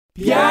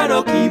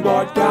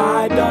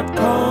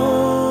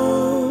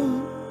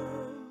PianoKeyboardGuide.com.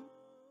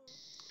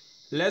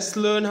 Let's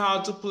learn how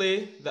to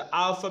play the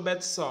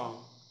alphabet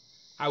song.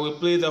 I will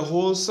play the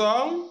whole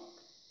song,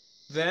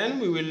 then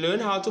we will learn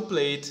how to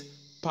play it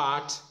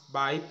part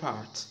by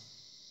part.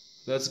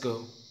 Let's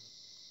go.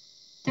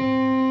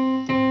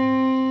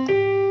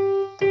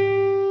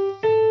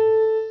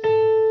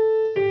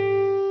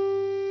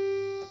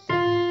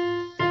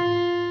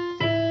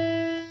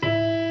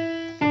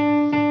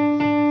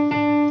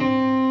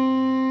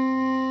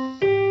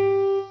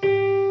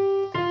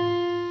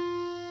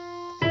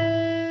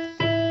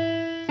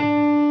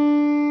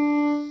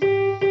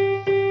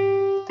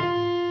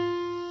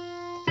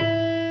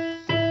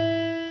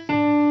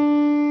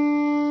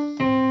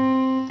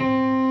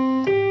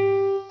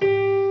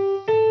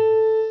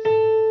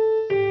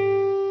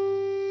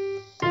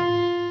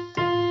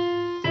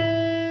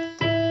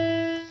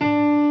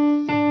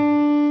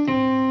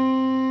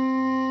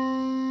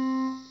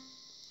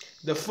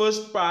 The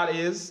first part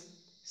is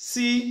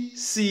C,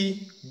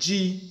 C,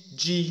 G,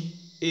 G,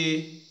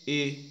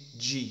 A,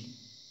 G.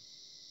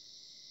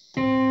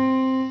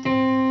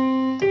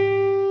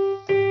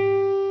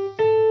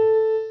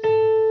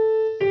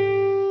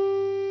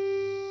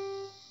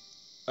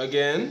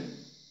 Again.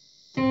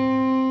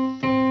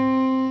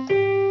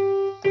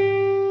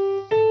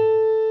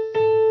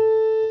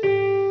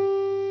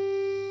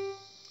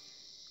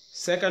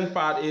 Second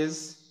part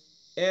is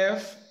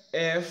F,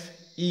 F,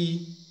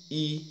 E,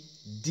 E,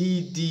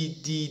 D, D,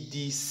 D,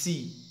 D,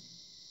 C.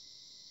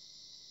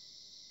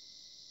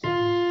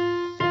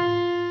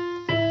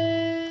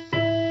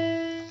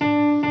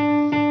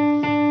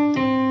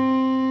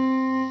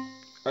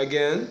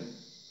 Again.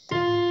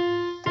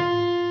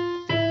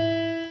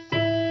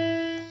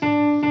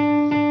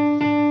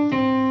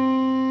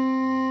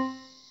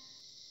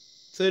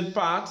 Third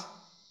part,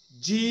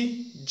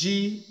 G,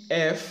 G,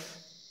 F,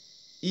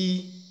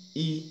 E,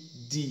 E,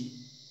 D.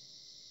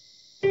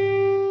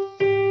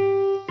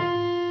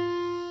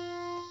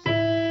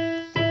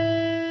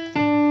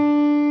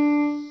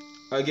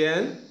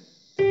 Again.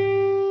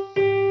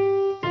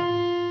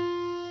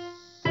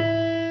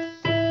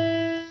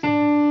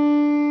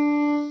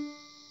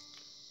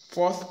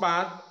 Fourth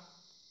part,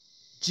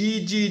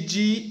 G, G,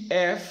 G,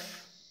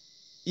 F,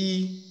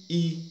 E,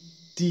 E,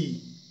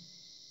 D.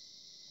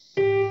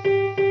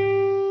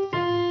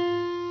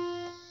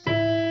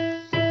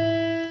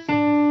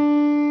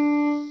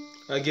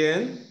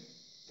 Again.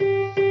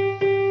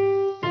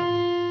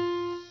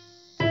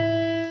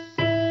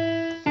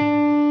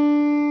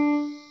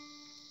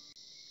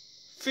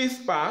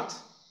 Fifth part,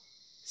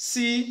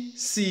 C,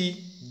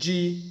 C,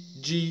 G,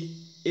 G,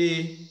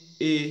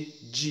 A,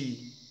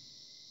 G.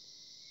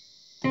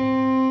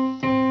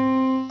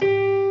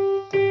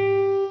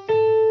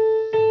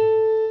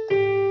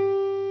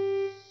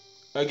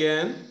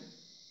 Again.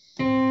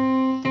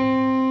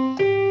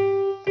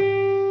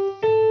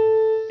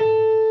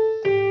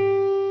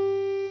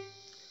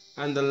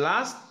 And the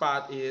last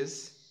part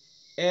is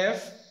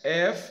F,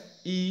 F,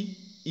 E,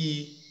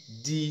 E,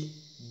 D,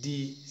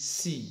 D,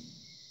 C.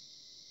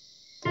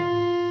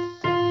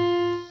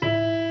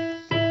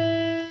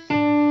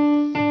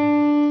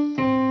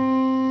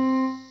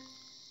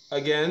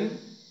 Again.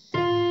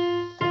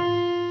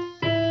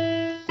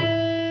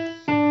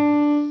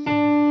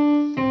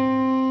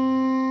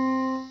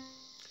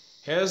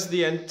 Here's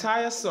the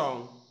entire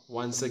song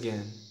once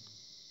again.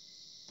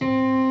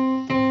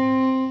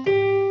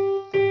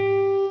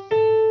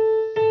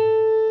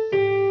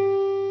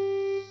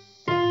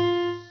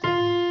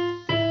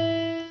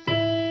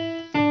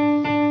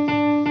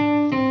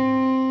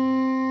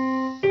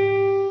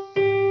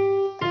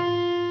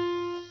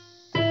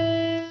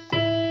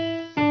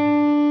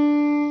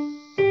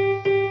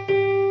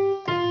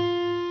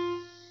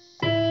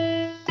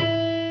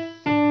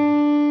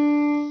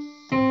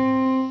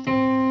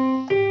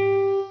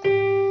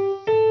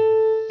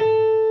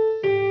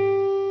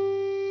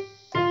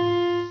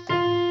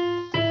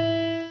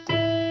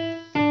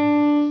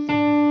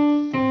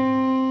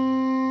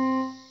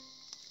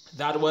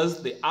 That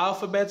was the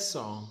alphabet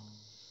song.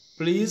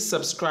 Please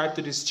subscribe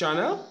to this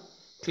channel,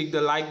 click the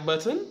like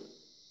button,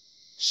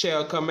 share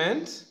a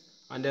comment,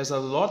 and there's a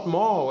lot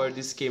more where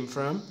this came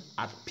from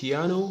at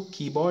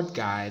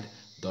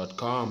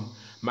PianoKeyboardGuide.com.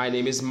 My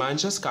name is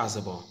Manchas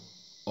Kazabo.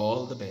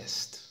 All the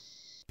best.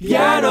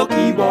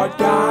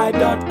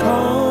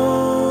 PianoKeyboardGuide.com.